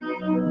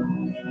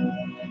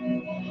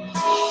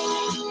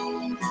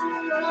You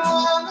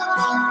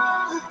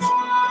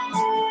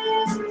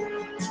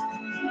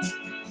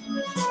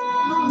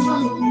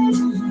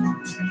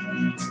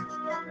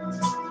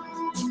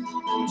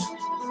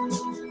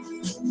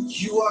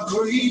are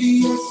great,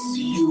 yes,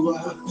 you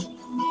are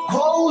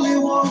Holy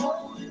One.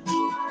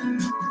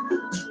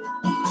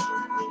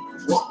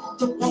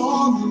 Walked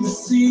upon the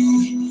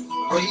sea,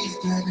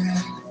 raised the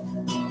dead,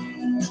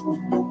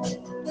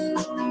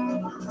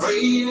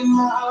 great and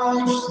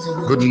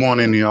mighty. Good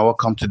morning, you are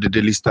welcome to the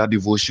Daily Star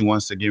Devotion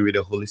once again with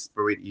the Holy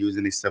Spirit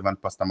using His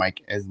servant Pastor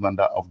Mike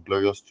Esbanda of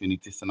Glorious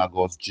Trinity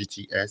Synagogues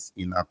GTS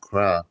in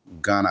Accra,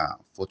 Ghana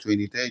for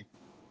 23rd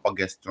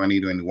August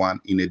 2021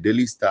 in a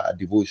Daily Star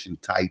Devotion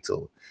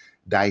titled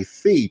Thy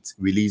Faith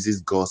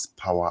Releases God's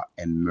Power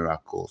and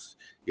Miracles.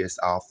 Yes,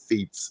 our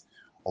faith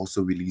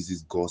also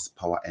releases God's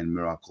power and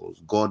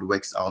miracles. God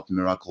works out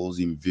miracles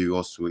in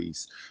various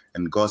ways,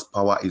 and God's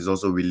power is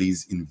also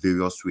released in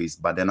various ways.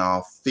 But then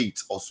our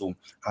faith also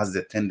has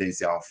the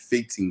tendency, our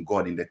faith in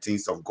God, in the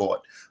things of God,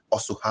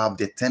 also have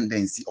the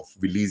tendency of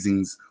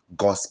releasing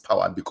God's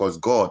power, because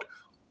God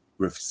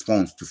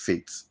responds to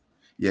faith.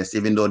 Yes,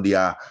 even though there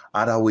are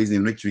other ways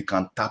in which we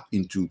can tap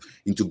into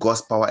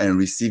God's power and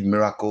receive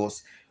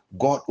miracles,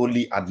 God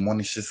only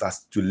admonishes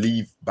us to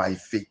live by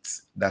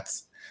faith.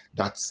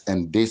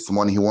 And this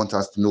morning He wants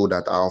us to know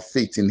that our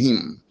faith in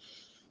Him,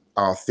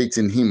 our faith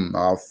in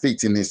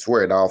His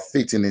word, our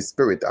faith in His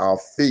Spirit, our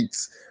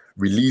faith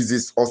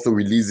also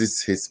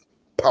releases His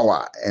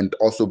power and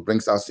also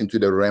brings us into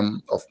the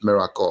realm of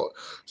miracle.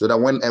 So that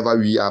whenever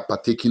we are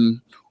partaking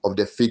of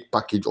the faith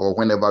package, or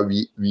whenever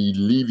we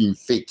live in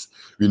faith,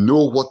 we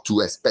know what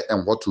to expect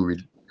and what to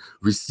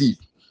receive.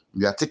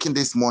 We are taking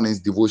this morning's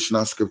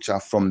devotional scripture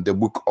from the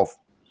book of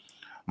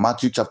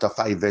Matthew chapter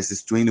 5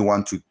 verses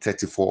 21 to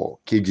 34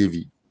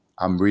 KJV.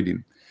 I'm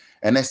reading.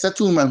 And a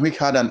certain woman which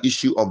had an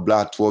issue of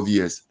blood 12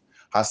 years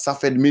has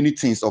suffered many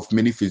things of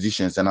many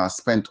physicians, and has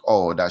spent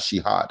all that she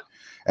had,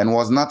 and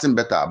was nothing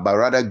better, but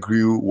rather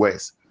grew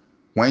worse.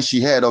 When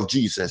she heard of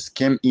Jesus,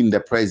 came in the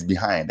press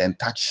behind and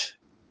touched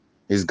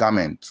His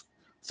garment.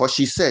 For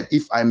she said,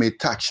 If I may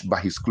touch by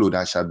His clothes,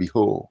 I shall be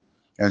whole.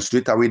 And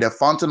straightway the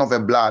fountain of her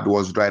blood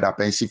was dried up,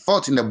 and she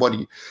felt in the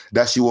body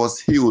that she was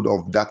healed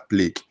of that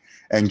plague.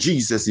 And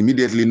Jesus,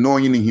 immediately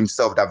knowing in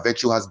Himself that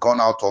virtue has gone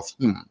out of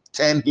Him,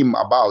 turned Him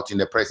about in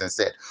the press and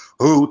said,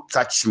 Who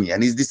touched me?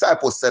 And His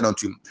disciples said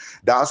unto Him,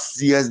 Thou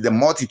seest the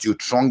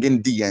multitude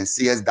thronging thee, and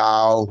seest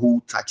thou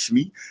who touched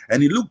me?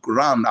 And He looked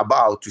round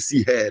about to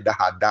see her that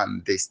had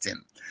done this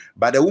thing.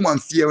 But the woman,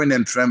 fearing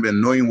and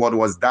trembling, knowing what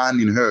was done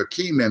in her,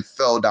 came and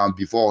fell down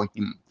before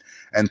Him,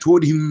 and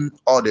told Him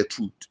all the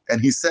truth. And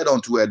He said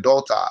unto her,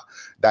 Daughter,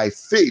 thy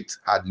faith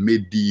had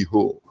made thee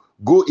whole.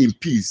 Go in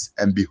peace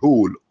and be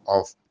whole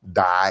of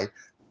thy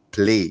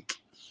plague.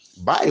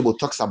 Bible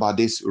talks about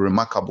this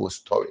remarkable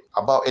story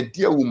about a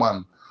dear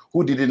woman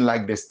who didn't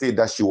like the state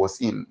that she was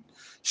in.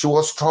 She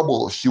was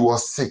troubled, she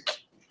was sick,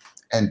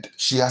 and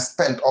she has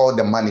spent all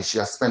the money, she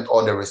has spent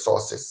all the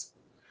resources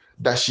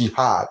that she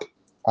had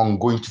on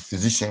going to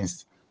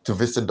physicians, to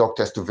visit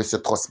doctors, to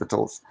visit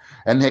hospitals.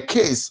 And her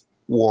case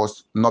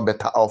was not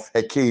better off.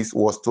 Her case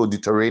was still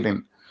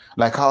deteriorating.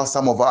 Like how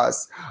some of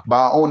us, by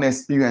our own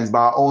experience, by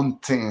our own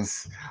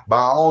things, by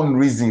our own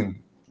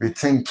reason, we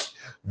think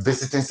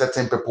visiting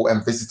certain people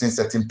and visiting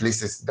certain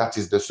places, that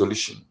is the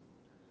solution.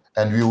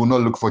 And we will not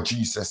look for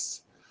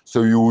Jesus.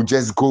 So we will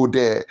just go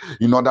there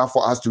in order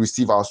for us to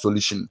receive our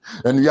solution.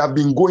 And we have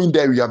been going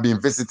there, we have been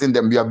visiting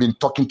them, we have been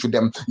talking to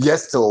them.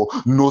 Yes, still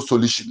no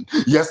solution.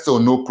 Yes, still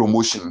no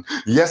promotion.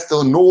 Yes,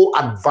 still no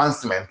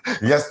advancement.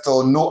 Yes,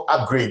 still no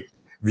upgrade.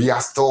 We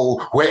are still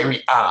where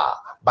we are.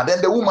 But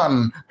then the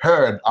woman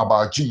heard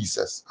about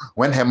Jesus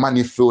when her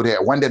money failed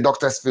her, when the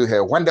doctors failed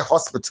her, when the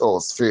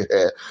hospitals failed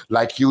her.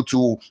 Like you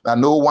too, I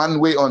know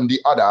one way or the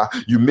other,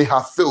 you may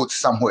have failed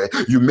somewhere.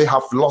 You may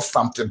have lost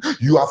something.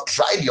 You have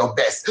tried your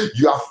best.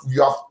 You have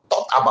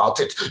thought about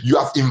it. You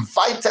have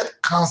invited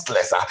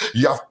counselors.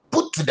 You have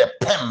put to the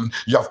pen.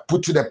 You have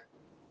put to the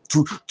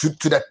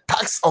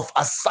task of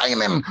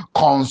assigning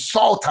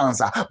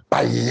consultants,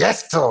 but yet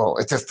still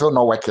it is still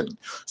not working.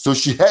 So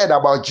she heard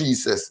about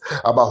Jesus,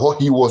 about what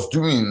He was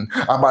doing,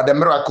 about the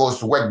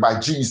miracles worked by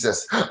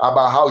Jesus,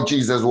 about how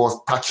Jesus was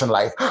touching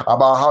life,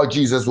 about how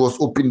Jesus was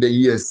opening the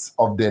ears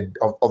of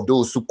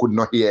those who could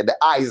not hear, the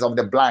eyes of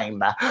the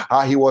blind,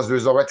 how He was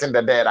resurrecting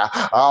the dead,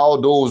 how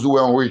those who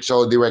were rich,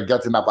 they were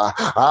getting up,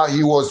 how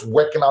He was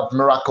working out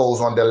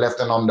miracles on the left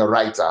and on the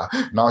right.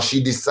 Now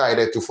she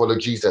decided to follow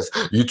Jesus.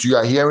 You two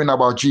are hearing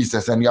about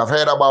Jesus and you have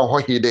heard about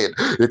what He did.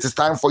 It is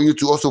time for you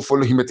to also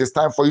follow Him. It is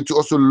time for you to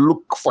also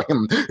look for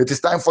Him. It is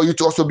time for you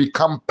to also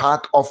become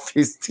part of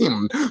His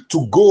team,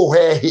 to go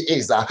where He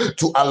is,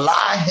 to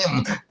allow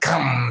Him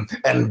come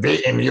and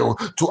be in you,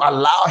 to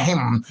allow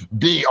Him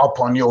be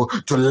upon you,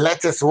 to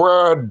let His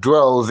word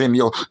dwells in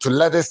you, to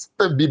let His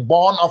Spirit be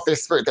born of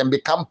His Spirit and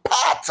become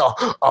part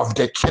of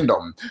the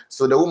kingdom.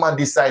 So the woman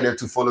decided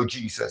to follow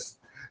Jesus.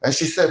 And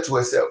she said to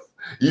herself,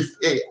 If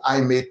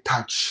I may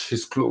touch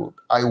his clothes,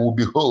 I will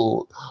be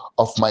whole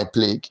of my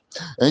plague.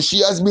 And she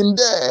has been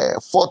there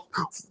for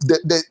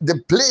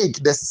the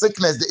plague, the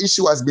sickness, the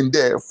issue has been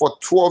there for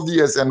 12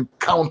 years and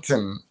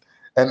counting.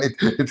 And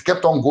it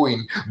kept on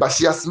going. But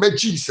she has met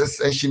Jesus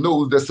and she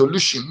knows the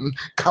solution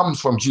comes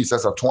from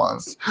Jesus at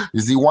once.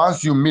 You see,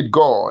 once you meet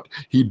God,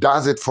 he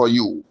does it for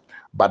you.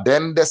 But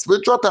then the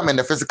spiritual time and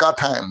the physical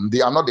time,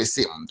 they are not the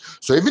same.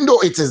 So even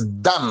though it is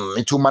done,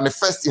 it will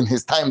manifest in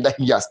his time that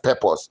he has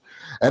purpose.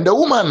 And the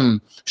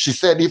woman, she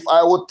said, if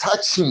I will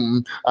touch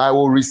him, I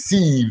will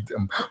receive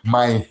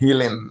my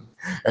healing.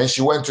 And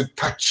she went to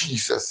touch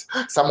Jesus.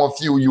 Some of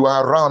you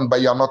are around,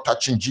 but you are not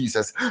touching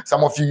Jesus.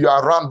 Some of you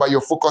are around, but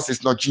your focus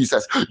is not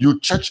Jesus. You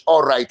church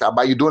all right,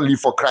 but you don't live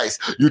for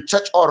Christ. You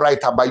church all right,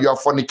 but you are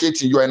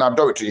fornicating, you are in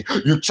adultery.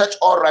 You church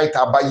all right,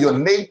 but your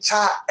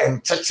nature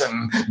and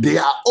churching, they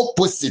are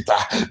opposite.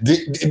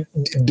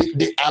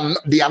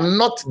 They are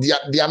not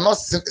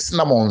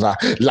cinnamons.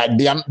 Like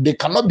they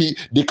cannot be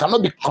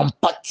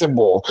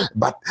compatible.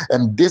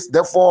 And this,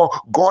 therefore,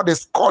 God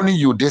is calling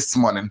you this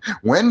morning.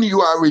 When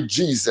you are with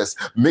Jesus,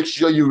 make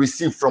sure you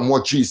receive from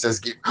what Jesus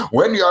gave.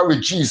 When you are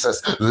with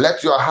Jesus,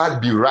 let your heart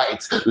be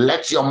right,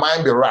 let your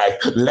mind be right,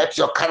 let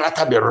your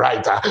character be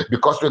right,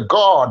 because with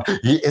God,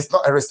 he is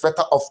not a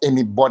respecter of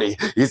anybody.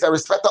 He's a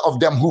respecter of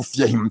them who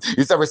fear him.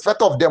 He's a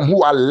respecter of them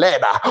who are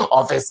led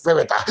of his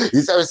spirit.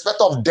 He's a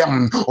respecter of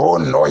them who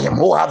know him,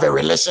 who have a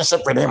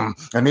relationship with him.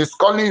 And he's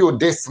calling you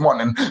this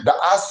morning that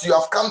as you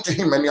have come to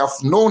him and you have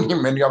known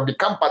him and you have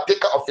become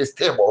partaker of his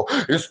table,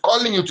 he's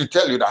calling you to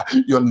tell you that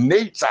your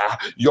nature,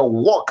 your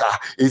walker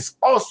is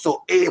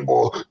also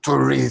able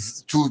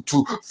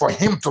for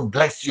him to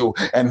bless you.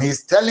 And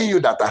he's telling you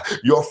that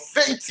your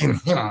faith in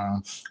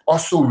him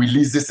also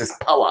releases his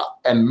power,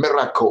 and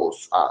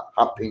miracles are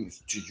happening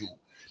to you.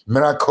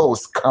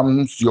 Miracles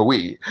comes your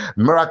way.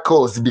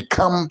 Miracles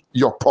become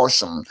your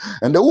portion.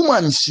 And the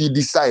woman, she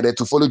decided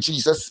to follow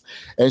Jesus,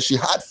 and she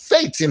had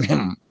faith in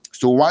him.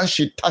 So once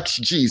she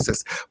touched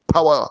Jesus,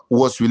 power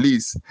was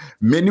released.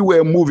 Many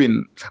were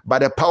moving,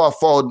 but the power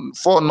fall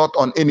not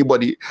on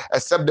anybody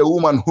except the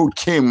woman who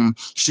came.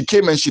 She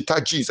came and she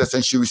touched Jesus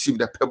and she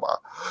received the power.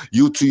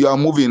 You too, you are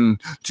moving.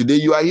 Today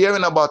you are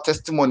hearing about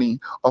testimony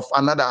of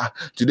another.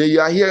 Today you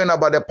are hearing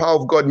about the power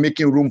of God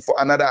making room for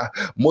another.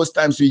 Most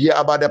times we hear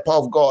about the power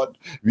of God.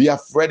 We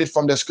have read it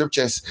from the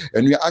scriptures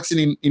and we are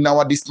asking in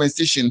our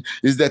dispensation,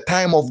 is the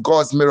time of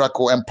God's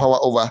miracle and power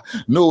over?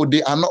 No,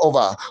 they are not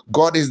over.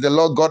 God is the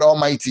Lord God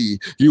Almighty.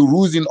 He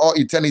rules in all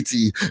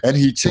eternity and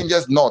he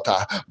changes not.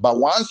 But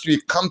once we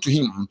come to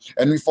him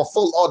and we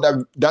fulfill all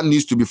that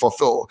needs to be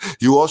fulfilled,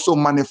 he will also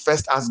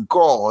manifest as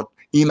God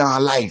in our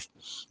life.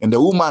 And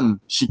the woman,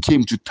 she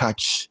came to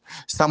touch.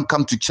 Some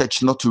come to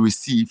church not to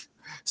receive.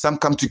 Some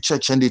come to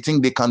church and they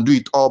think they can do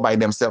it all by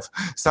themselves.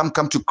 Some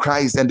come to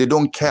Christ and they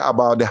don't care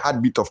about the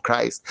heartbeat of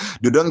Christ.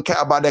 They don't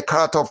care about the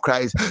character of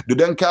Christ. They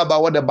don't care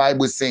about what the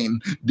Bible is saying.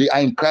 They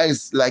are in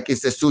Christ like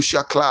it's a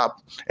social club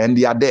and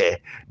they are there.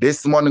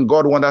 This morning,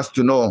 God wants us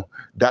to know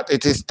that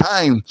it is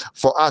time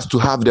for us to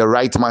have the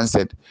right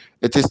mindset.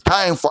 It is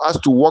time for us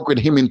to walk with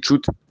him in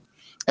truth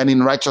and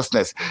in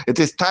righteousness. It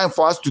is time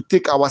for us to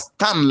take our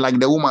stand like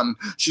the woman.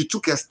 She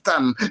took a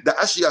stand that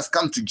as she has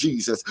come to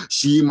Jesus,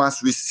 she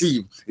must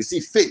receive. You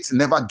see, faith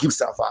never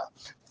gives up.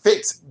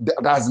 Faith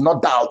does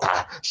not doubt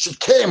her. She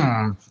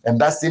came,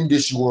 and that same day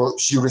she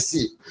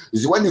received. You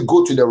see, when you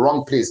go to the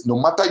wrong place, no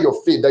matter your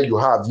faith that you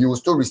have, you will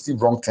still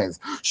receive wrong things.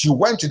 She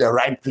went to the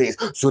right place,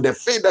 so the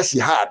faith that she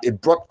had, it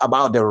brought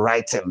about the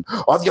right thing.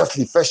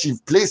 Obviously, first she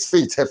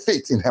placed her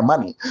faith in her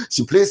money.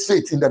 She placed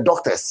faith in the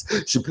doctors.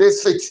 She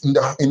placed faith in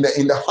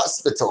the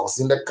hospitals,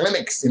 in the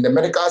clinics, in the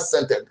medical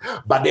center.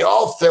 But they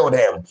all failed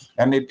her,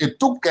 and it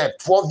took her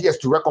 12 years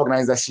to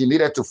recognize that she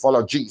needed to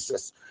follow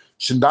Jesus.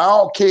 She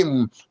now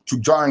came to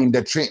join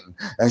the train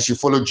and she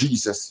followed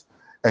Jesus.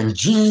 And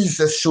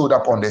Jesus showed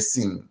up on the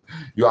scene.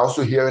 You're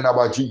also hearing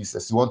about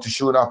Jesus. You want to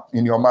show up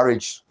in your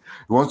marriage.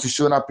 You want to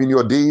show up in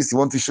your days. You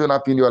want to show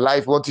up in your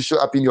life. You want to show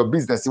up in your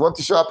business. You want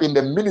to show up in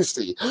the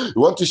ministry. You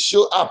want to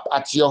show up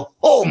at your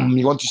home.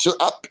 You want to show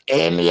up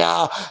in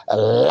your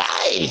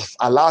life.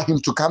 Allow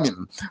him to come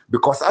in.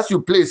 Because as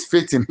you place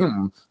faith in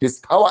him, his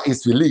power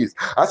is released.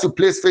 As you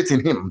place faith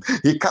in him,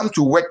 he comes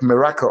to work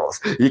miracles.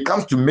 He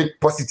comes to make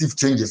positive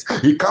changes.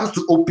 He comes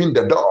to open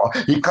the door.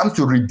 He comes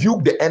to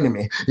rebuke the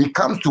enemy. He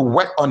comes to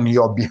work on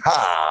your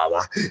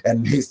behalf.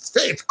 And his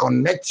faith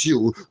connects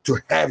you to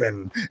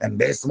heaven. And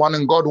this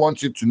morning, God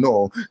wants you to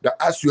know that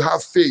as you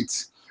have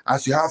faith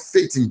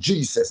in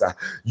Jesus,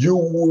 you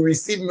will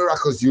receive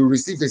miracles, you will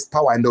receive his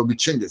power, and there will be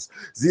changes.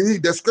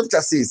 The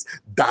scripture says,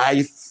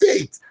 thy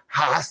faith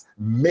has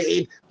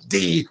made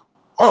thee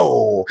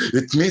Oh,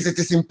 it means it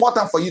is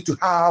important for you to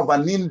have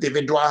an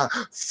individual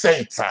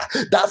faith.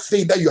 That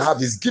faith that you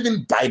have is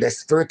given by the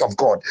Spirit of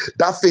God.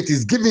 That faith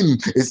is given,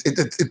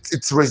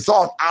 it's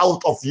result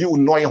out of you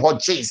knowing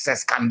what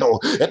Jesus can do.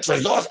 It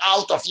results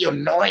out of you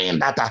knowing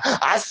that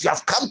as you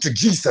have come to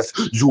Jesus,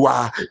 you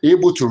are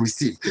able to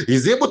receive.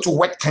 He's able to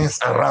work things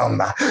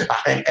around.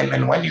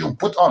 And when you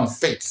put on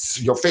faith,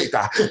 your faith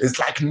is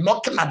like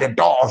knocking at the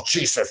door of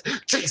Jesus.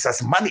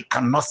 Jesus, money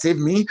cannot save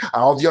me.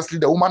 Obviously,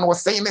 the woman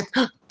was saying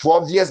it.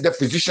 12 years, the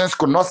physicians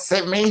could not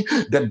save me.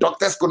 The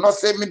doctors could not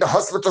save me. The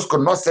hospitals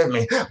could not save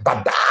me.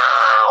 But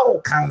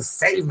thou can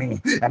save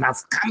me. And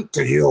I've come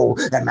to you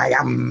and I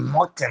am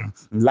knocking.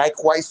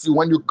 Likewise,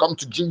 when you come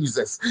to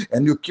Jesus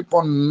and you keep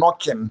on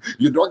knocking,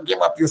 you don't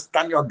give up, you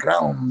stand your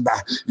ground.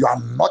 You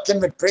are knocking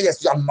with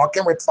prayers. You are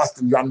knocking with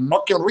fasting. You are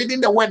knocking, reading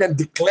the word and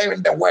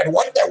declaring the word.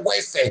 What the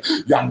word say?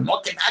 You are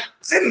knocking,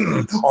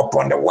 acting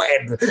upon the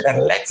word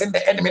and letting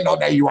the enemy know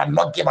that you are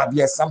not give up.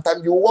 Yes,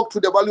 sometimes you walk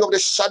through the valley of the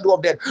shadow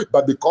of death,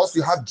 but because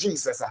you have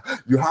Jesus,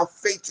 you have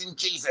faith in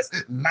Jesus,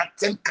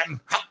 nothing can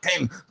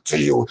happen to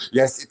you.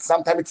 Yes,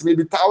 sometimes it may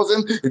be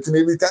 1,000, it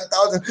may be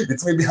 10,000,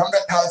 it may be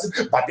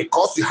 100,000, but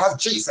because you have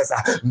Jesus,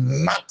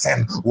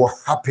 nothing will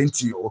happen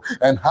to you.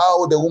 And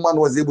how the woman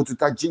was able to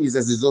touch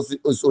Jesus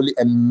is only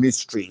a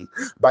mystery.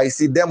 But you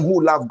see, them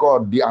who love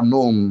God, they are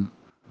known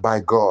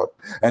by God,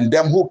 and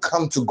them who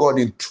come to God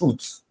in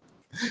truth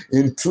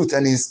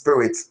and in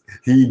spirit,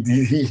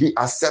 he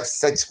accepts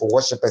such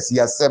worshippers. He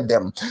accepts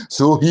them,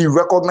 so he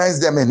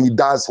recognizes them and he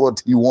does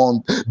what they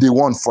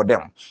want for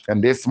them.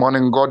 And this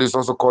morning, God is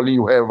also calling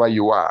you wherever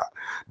you are,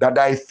 that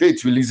thy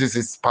faith releases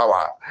his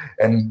power,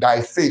 and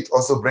thy faith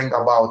also bring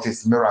about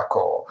his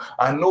miracle.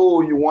 I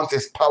know you want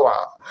his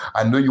power.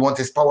 I know you want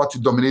his power to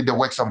dominate the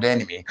works of the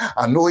enemy.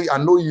 I know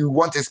you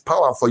want his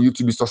power for you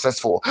to be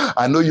successful.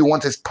 I know you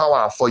want his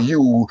power for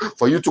you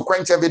to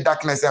quench every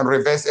darkness and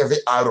reverse every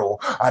arrow.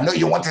 I know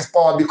you want his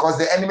power because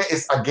the enemy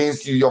is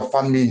against you, your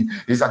family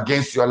is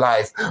against your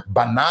life.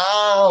 But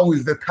now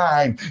is the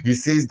time. He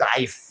says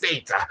thy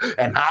faith.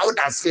 And how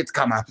does faith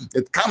come?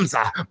 It comes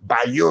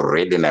by you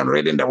reading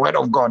the word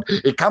of God.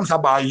 It comes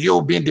about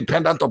you being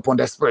dependent upon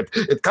the Spirit.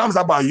 It comes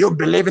about you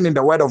believing in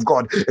the word of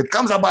God. It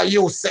comes about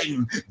you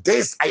saying,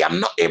 this I am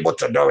not able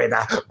to do it,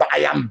 but I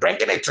am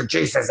bringing it to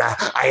Jesus.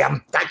 I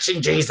am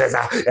touching Jesus,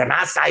 and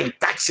as I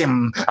touch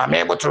him, I'm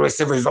able to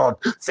receive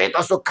result. Faith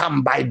also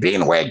comes by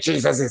being where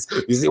Jesus is.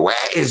 You see, where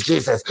is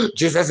Jesus?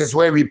 Jesus is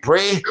where we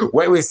pray,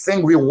 where we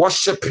sing, we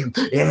worship him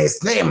in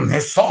his name,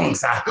 his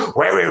songs,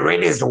 where we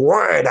read his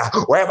word.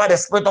 Wherever the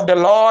Spirit of the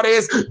Lord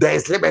is, there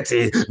is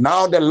liberty.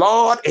 Now the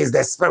Lord is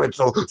the Spirit.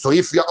 So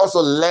if you're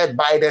also led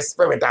by the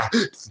Spirit,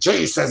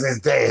 Jesus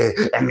is there,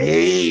 and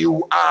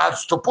you are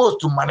supposed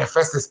to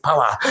manifest his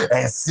power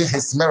and see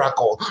his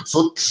miracle.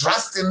 So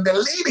trust in the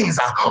leadings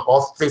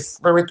of his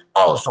Spirit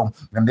also.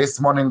 And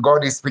this morning,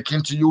 God is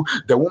speaking to you.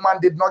 The woman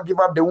did not give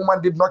up. The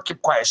woman did not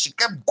keep quiet. She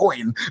kept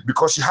going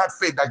because she had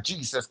faith that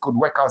Jesus could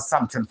work out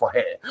something for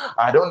her.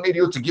 I don't need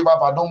you to give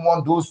up. I don't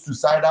want those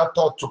suicidal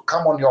thoughts to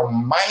come on your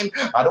mind.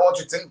 I don't want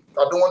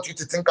you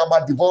to think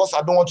about divorce.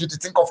 I don't want you to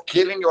think of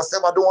killing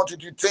yourself. I don't want you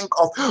to think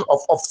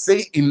of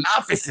saying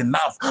enough is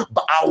enough.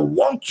 But I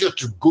want you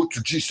to go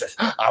to Jesus.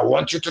 I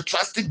want you to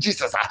trust in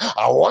Jesus.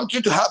 I want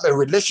you to have a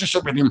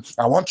relationship with him.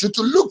 I want you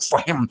to look for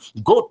him.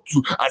 Go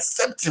to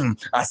accept him,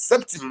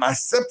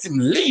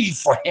 live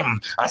for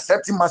him,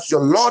 accept him as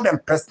your Lord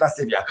and personal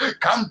Savior.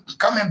 Come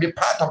and be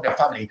part of the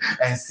family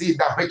and see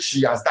that which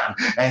he has done,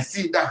 and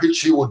see that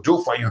which he will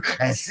do for you,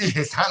 and see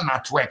his hand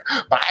at work.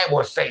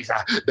 Bible says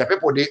the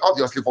people, they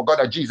obviously forgot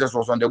that Jesus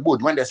was on the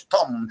boat when the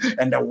storm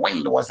and the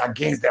wind was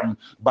against them.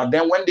 But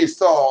then when they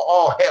saw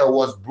all hell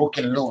was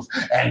broken loose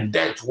and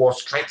death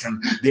was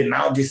threatened, they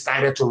now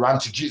decided to run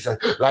to Jesus.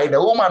 Like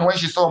the woman, when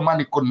she saw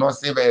money could not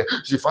save her,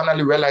 she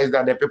finally realized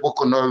that the people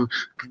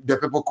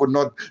could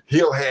not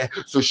heal her,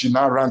 so she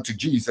now ran to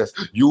Jesus.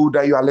 You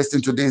that you are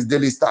listening to this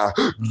Daily Star,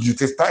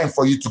 it is time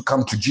for you to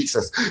come to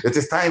Jesus. It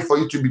is time for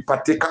you to be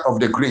partaker of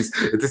the grace.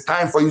 It is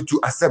time for you to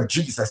accept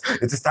Jesus.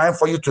 It is time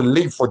for you to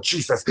live for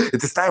Jesus.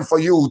 It is time for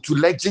you to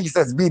let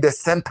Jesus be the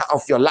center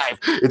of your life.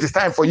 It is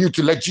time for you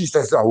to let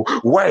Jesus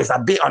words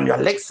be on your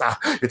lips.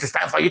 It is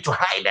time for you to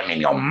hide them in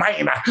your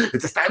mind.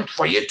 It is time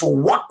for you to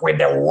walk with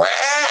the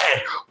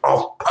word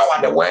of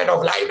power, the word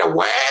of life, the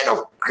word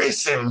of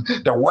creation,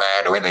 the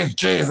word with his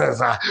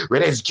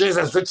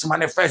Jesus, which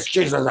manifests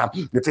Jesus.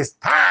 It is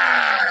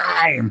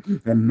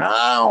time, and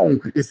now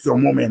it's your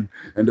moment.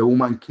 And the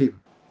woman came,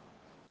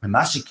 and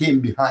as she came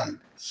behind,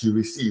 she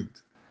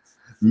received.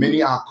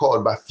 Many are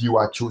called, but few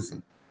are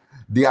chosen.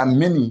 There are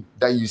many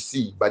that you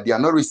see, but they are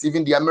not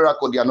receiving their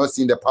miracle. They are not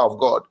seeing the power of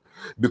God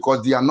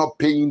because they are not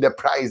paying the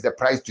price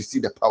to see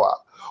the power.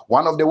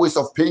 One of the ways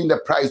of paying the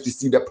price to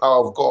see the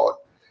power of God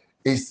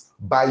is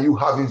by you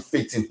having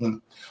faith in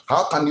him.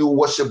 How can you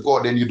worship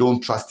God and you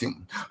don't trust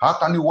him? How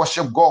can you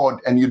worship God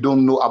and you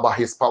don't know about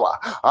his power?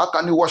 How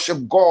can you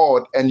worship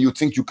God and you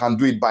think you can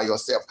do it by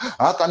yourself?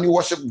 How can you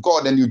worship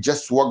God and you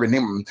just work in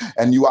him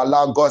and you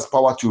allow God's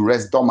power to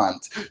rest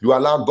dormant? You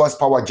allow God's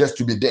power just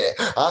to be there.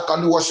 How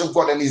can you worship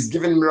God and he's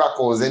giving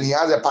miracles and he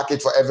has a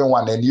package for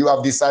everyone and you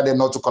have decided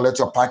not to collect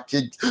your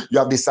package? You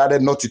have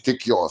decided not to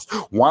take yours.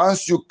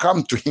 Once you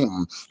come to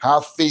him,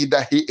 have faith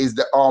that he is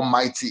the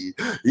Almighty.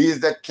 He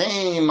is the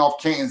King of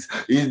Kings.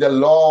 He is the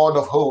Lord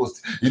of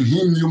hosts. In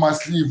him you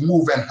must live,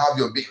 move, and have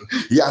your being.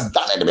 He has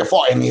done it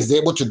before and he's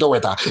able to do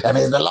it. And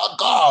he's the Lord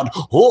God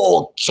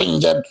who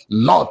changed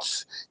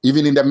not.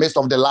 Even in the midst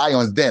of the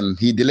lions, then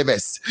he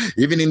delivers.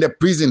 Even in the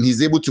prison,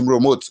 he's able to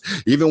promote.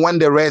 Even when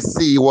the Red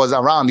Sea was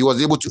around, he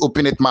was able to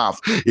open its mouth.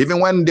 Even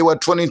when they were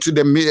thrown into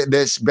the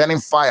burning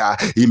fire,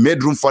 he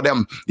made room for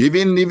them.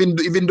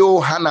 Even though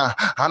Hannah,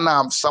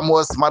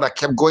 Samuel's mother,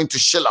 kept going to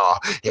Shiloh,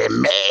 he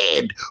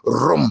made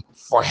room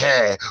for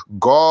her.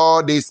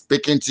 God is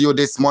speaking to you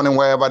this morning,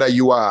 wherever that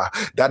you are,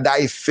 that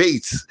thy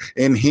faith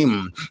in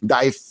him,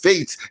 thy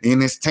faith in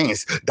his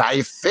things,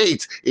 thy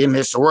faith in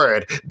his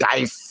word,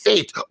 thy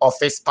faith of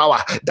his power,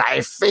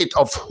 thy faith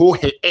of who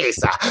he is,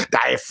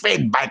 thy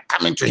faith by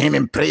coming to him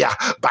in prayer,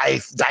 by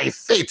thy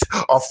faith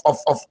of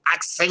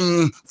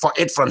asking for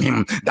it from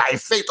him, thy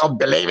faith of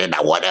believing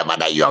that whatever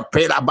that you have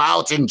prayed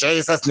about in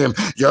Jesus' name,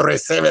 you're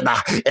receiving.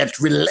 It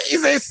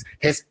releases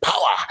his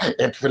power,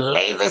 it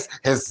releases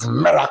his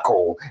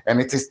miracle, and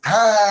it is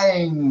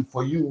time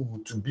for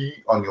you to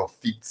be on your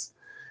feet.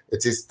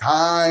 It is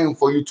time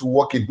for you to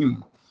walk in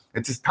him.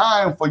 It is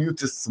time for you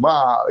to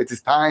smile. It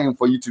is time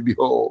for you to be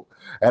whole.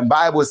 And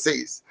Bible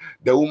says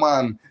the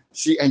woman,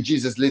 she and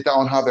Jesus later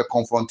on have a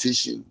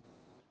confrontation.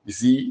 You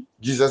see,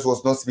 Jesus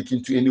was not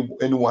speaking to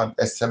anyone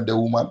except the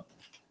woman.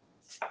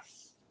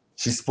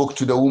 She spoke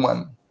to the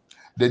woman.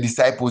 The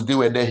disciples, they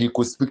were there. He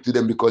could speak to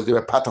them because they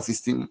were part of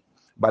his team.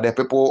 But the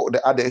people,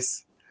 the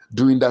others,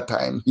 during that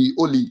time, he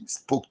only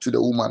spoke to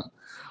the woman.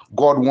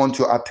 God wants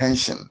your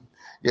attention.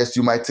 Yes,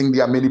 you might think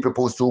there are many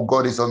people, so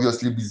God is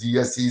obviously busy.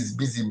 Yes, he is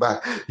busy,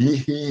 but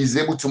he is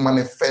able to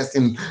manifest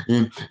in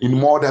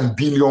more than a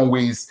billion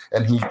ways,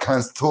 and he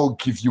can still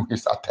give you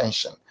his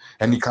attention,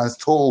 and he can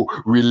still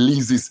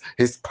release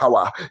his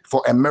power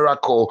for a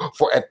miracle,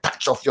 for a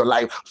touch of your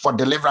life, for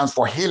deliverance,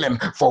 for healing,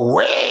 for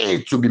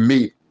way to be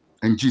made.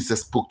 And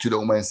Jesus spoke to the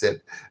woman and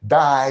said,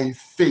 thy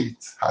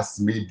faith has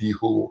made thee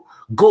whole.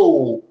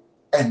 Go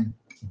and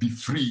be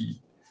free.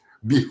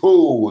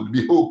 Behold,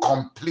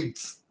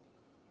 complete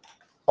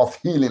of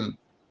healing,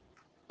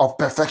 of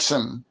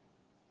perfection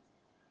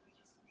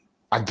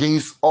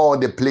against all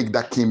the plague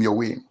that came your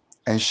way.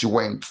 And she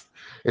went.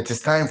 It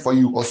is time for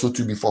you also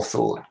to be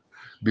fulfilled,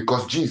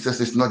 because Jesus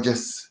is not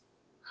just,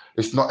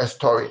 it's not a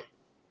story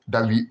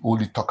that we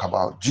only talk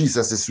about.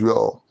 Jesus is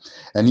real,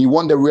 and he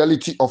wants the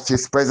reality of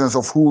his presence,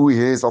 of who he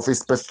is, of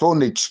his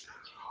personage,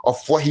 of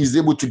what he's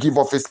able to give,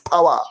 of his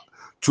power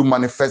to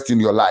manifest in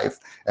your life.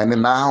 And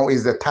now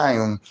is the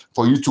time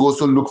for you to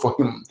also look for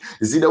him.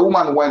 You see, the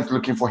woman went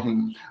looking for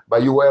him,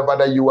 but you, wherever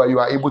that you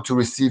are able to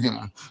receive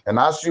him. And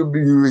as you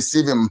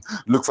receive him,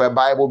 look for a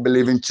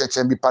Bible-believing church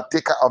and be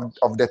partaker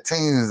of the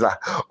things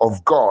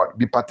of God.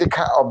 Be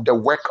partaker of the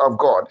work of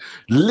God.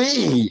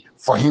 Lay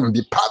for him.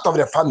 Be part of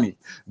the family,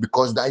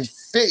 because thy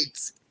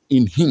faith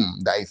in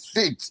him, thy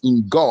faith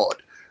in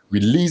God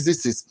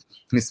releases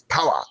his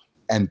power,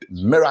 and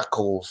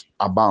miracles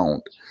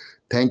abound.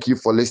 Thank you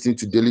for listening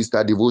to Daily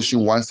Star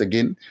Devotion once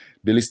again.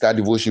 Daily Star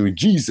Devotion with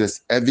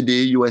Jesus. Every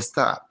day you are a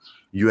star.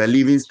 You are a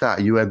living star.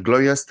 You are a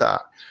glorious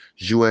star.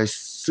 You are a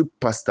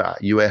superstar.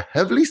 You are a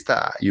heavenly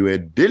star. You are a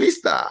daily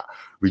star.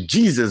 With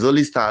Jesus,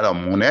 only star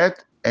on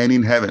earth and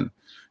in heaven.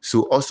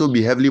 So also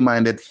be heavenly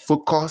minded,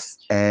 focus,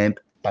 and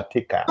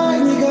partaker.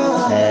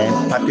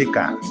 And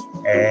partaker.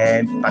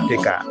 And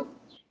partaker.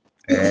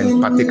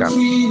 And partaker.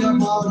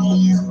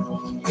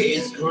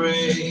 It's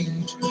great.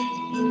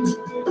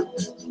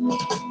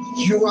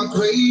 You are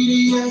great,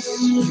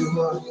 yes, you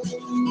are.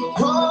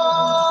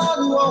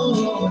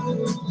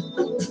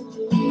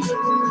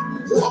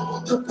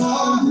 Walked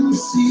upon the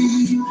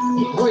sea,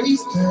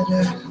 wasted.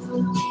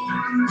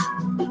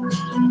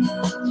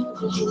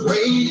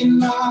 Great in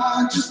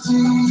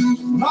majesty,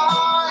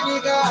 mighty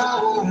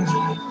God.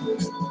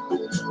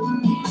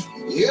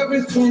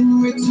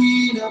 Everything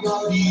written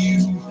about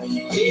you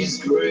is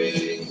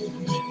great.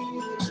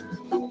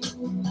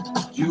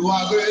 You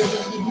are great.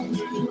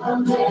 You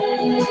are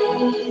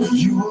great.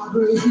 You are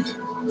great.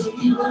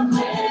 You are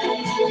great.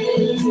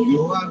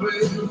 You are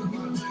great.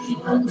 You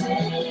are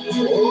great.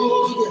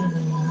 Oh yeah.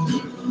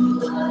 You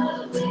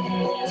are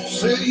great.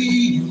 Say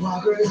you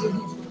are great.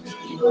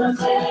 You are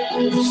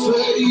great.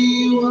 Say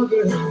you are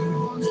great.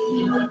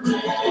 You are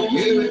great.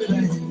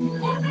 Everything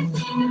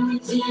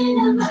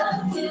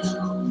about you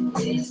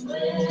is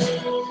great.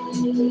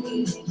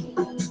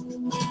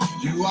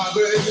 You are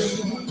great.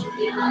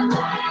 You are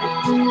great.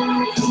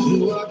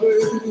 You are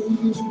great.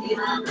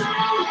 You are great.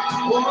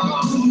 Oh,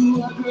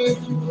 you are great.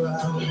 You are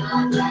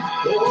great.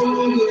 Oh,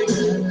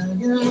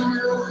 yeah,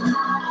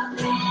 yeah.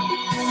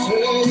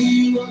 Say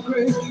you are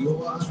great. You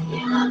are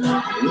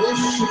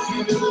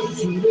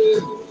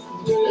Worship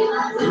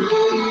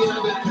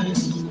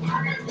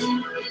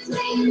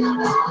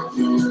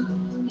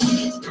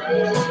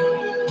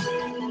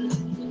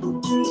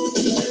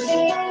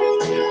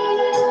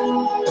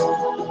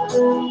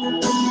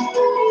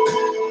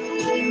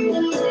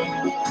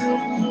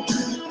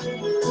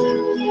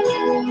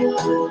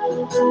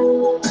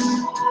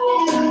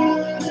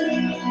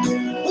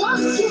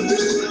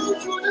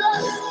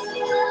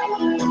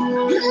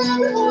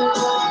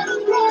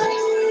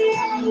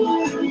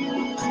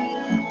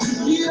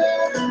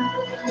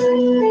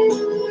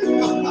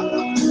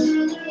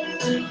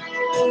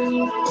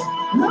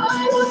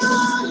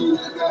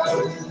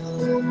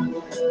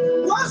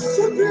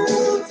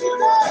you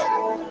today.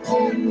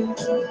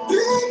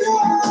 Give you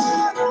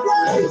all the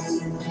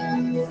praise.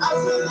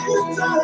 As we lift our